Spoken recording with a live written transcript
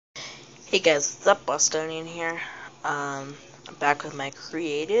Hey guys, what's up? Bostonian here. I'm back with my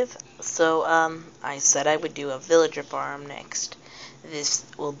creative. So, I said I would do a villager farm next. This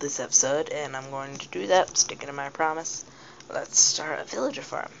episode, and I'm going to do that, sticking to my promise. Let's start a villager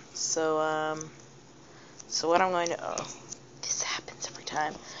farm. So what I'm going to, this happens every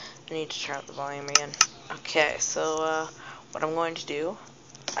time. I need to turn up the volume again. Okay, so, what I'm going to do,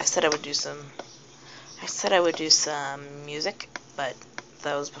 I said I would do some music, but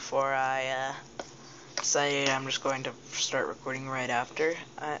that was before I, decided I'm just going to start recording right after.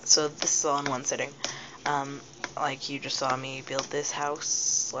 So this is all in one sitting. Like you just saw me build this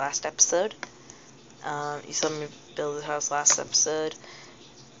house last episode. You saw me build this house last episode.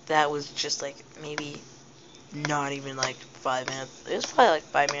 That was just like maybe not even like 5 minutes. It was probably like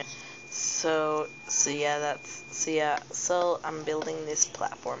 5 minutes. So I'm building this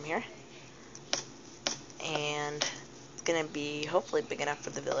platform here, and it's gonna be hopefully big enough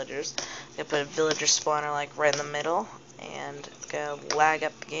for the villagers. I'm gonna put a villager spawner like right in the middle, and it's gonna lag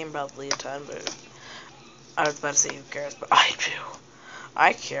up the game probably a ton, but I was about to say who cares, but I do.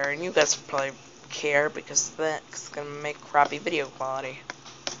 I care, and you guys probably care because that's gonna make crappy video quality.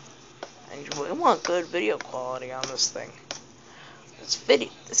 And we want good video quality on this thing.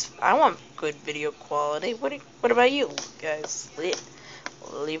 I want good video quality. What about you guys?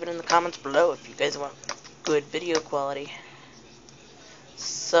 Leave it in the comments below if you guys want good video quality.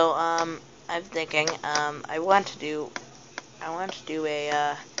 So, I'm thinking, I want to do an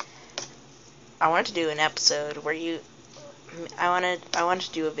episode where I want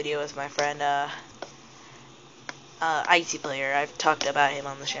to do a video with my friend, Icy Player. I've talked about him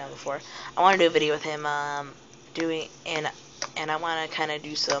on the channel before. I want to do a video with him, and I want to kind of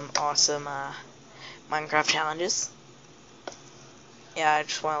do some awesome, Minecraft challenges. Yeah, I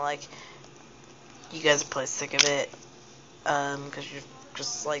just want to, like, you guys are probably sick of it, because you're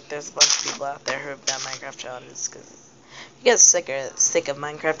just, like, there's a bunch of people out there who have done Minecraft challenges, because if you guys are sick of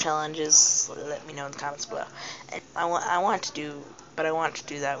Minecraft challenges, let me know in the comments below. And I want to do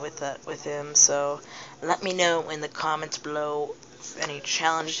that with him, so let me know in the comments below any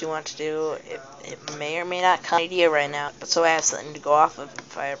challenges you want to do. It may or may not come idea right now, but so I have something to go off of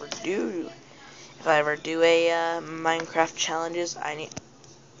if I ever do a Minecraft challenges. I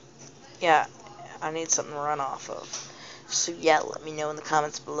need something to run off of. So yeah, let me know in the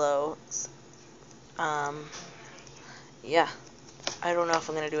comments below. Yeah, I don't know if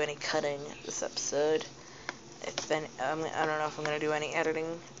I'm gonna do any cutting this episode. I don't know if I'm gonna do any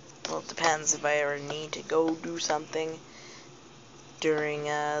editing. Well, it depends if I ever need to go do something during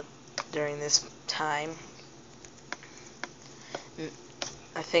this time.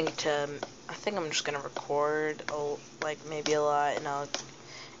 I think I'm just gonna record like maybe a lot, and I'll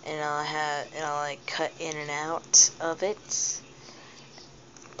like cut in and out of it,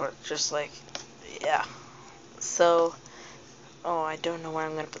 or just like, yeah. So, I don't know where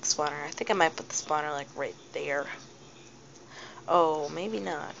I'm gonna put the spawner. I think I might put the spawner like right there. Oh, maybe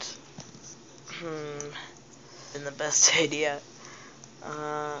not. Been the best idea.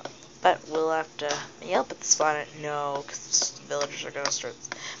 But we'll have to. Maybe I'll put the spawner. No, because the villagers are gonna start.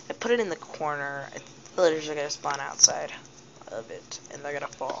 If I put it in the corner, the villagers are gonna spawn outside of it, and they're gonna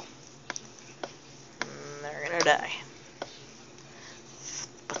fall. And they're gonna die.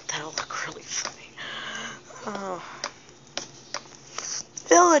 But that'll look really funny. Oh.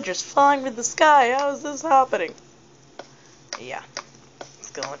 Villagers falling from the sky. How is this happening? Yeah,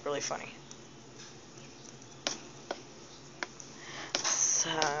 it's gonna look really funny. So,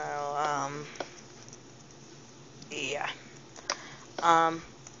 yeah. I'm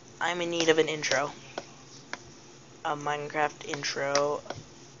in need of an intro. A Minecraft intro.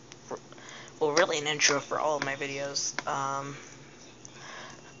 Well, really an intro for all of my videos. I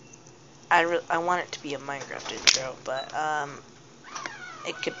want it to be a Minecraft intro, but,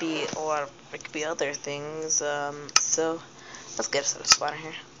 it could be other things, so let's get us a spawner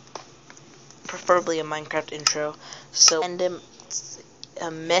here. Preferably a Minecraft intro. So,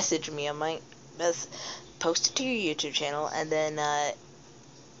 message me on post it to your YouTube channel, and then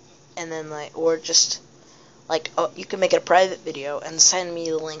like, or just like, you can make it a private video and send me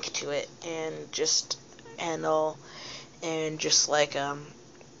the link to it, and just like,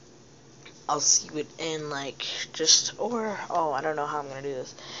 I'll see it in, like, I don't know how I'm gonna do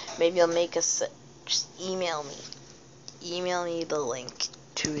this. Maybe I'll make just email me the link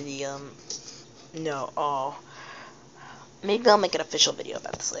to the, maybe I'll make an official video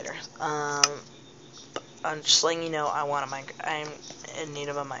about this later. I'm just letting you know I'm in need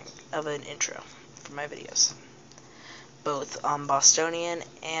of an intro for my videos. Both on Bostonian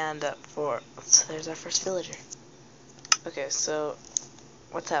and so there's our first villager. Okay, so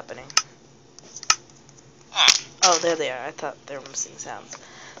what's happening? Oh, there they are. I thought they were missing sounds.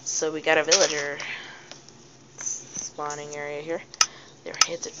 So we got a villager spawning area here. Their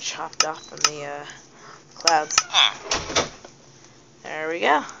heads are chopped off from the clouds. There we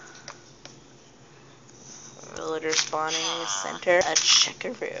go. Villager spawning center a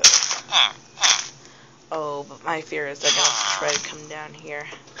checkaroo. Oh, but my fear is they're gonna try to come down here.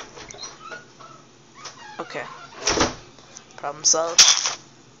 Okay. Problem solved.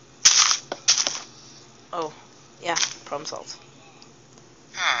 Oh, yeah, problem solved.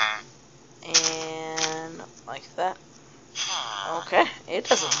 And like that. Okay, it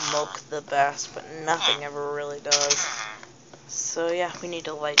doesn't milk the best, but nothing ever really does. So yeah, we need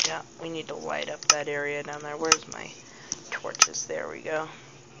to light up that area down there. Where's my torches? There we go.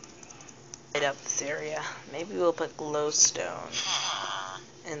 Light up this area. Maybe we'll put glowstone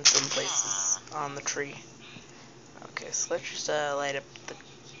in some places on the tree. Okay, so let's just light up the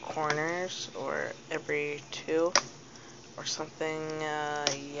corners, or every 2 or something.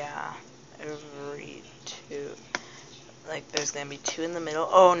 Yeah, every 2. Like there's gonna be 2 in the middle.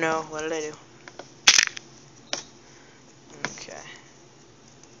 Oh no, what did I do? Okay.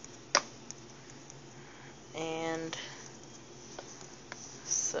 And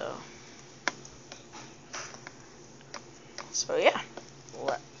so yeah.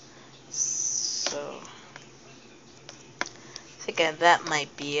 So I think that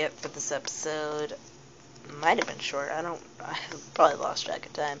might be it for this episode. Might have been short. I probably lost track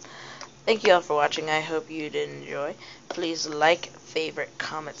of time. Thank you all for watching. I hope you did enjoy. Please like, favorite,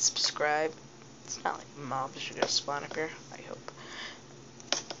 comment, subscribe. It's not like mobs are gonna spawn up here, I hope.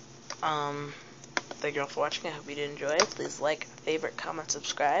 Thank you all for watching. I hope you did enjoy. Please like, favorite, comment,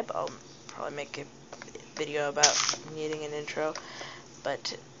 subscribe. I'll probably make a video about needing an intro,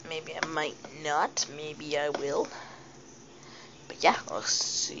 but maybe I might not. Maybe I will. But yeah, I'll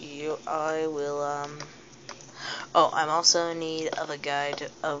see you. I will, oh, I'm also in need of a guy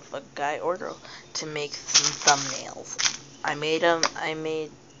or girl to make some thumbnails. I made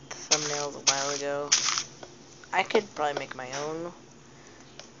thumbnails a while ago. I could probably make my own.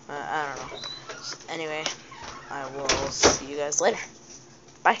 I don't know. Anyway, I will see you guys later.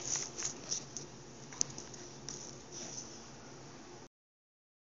 Bye.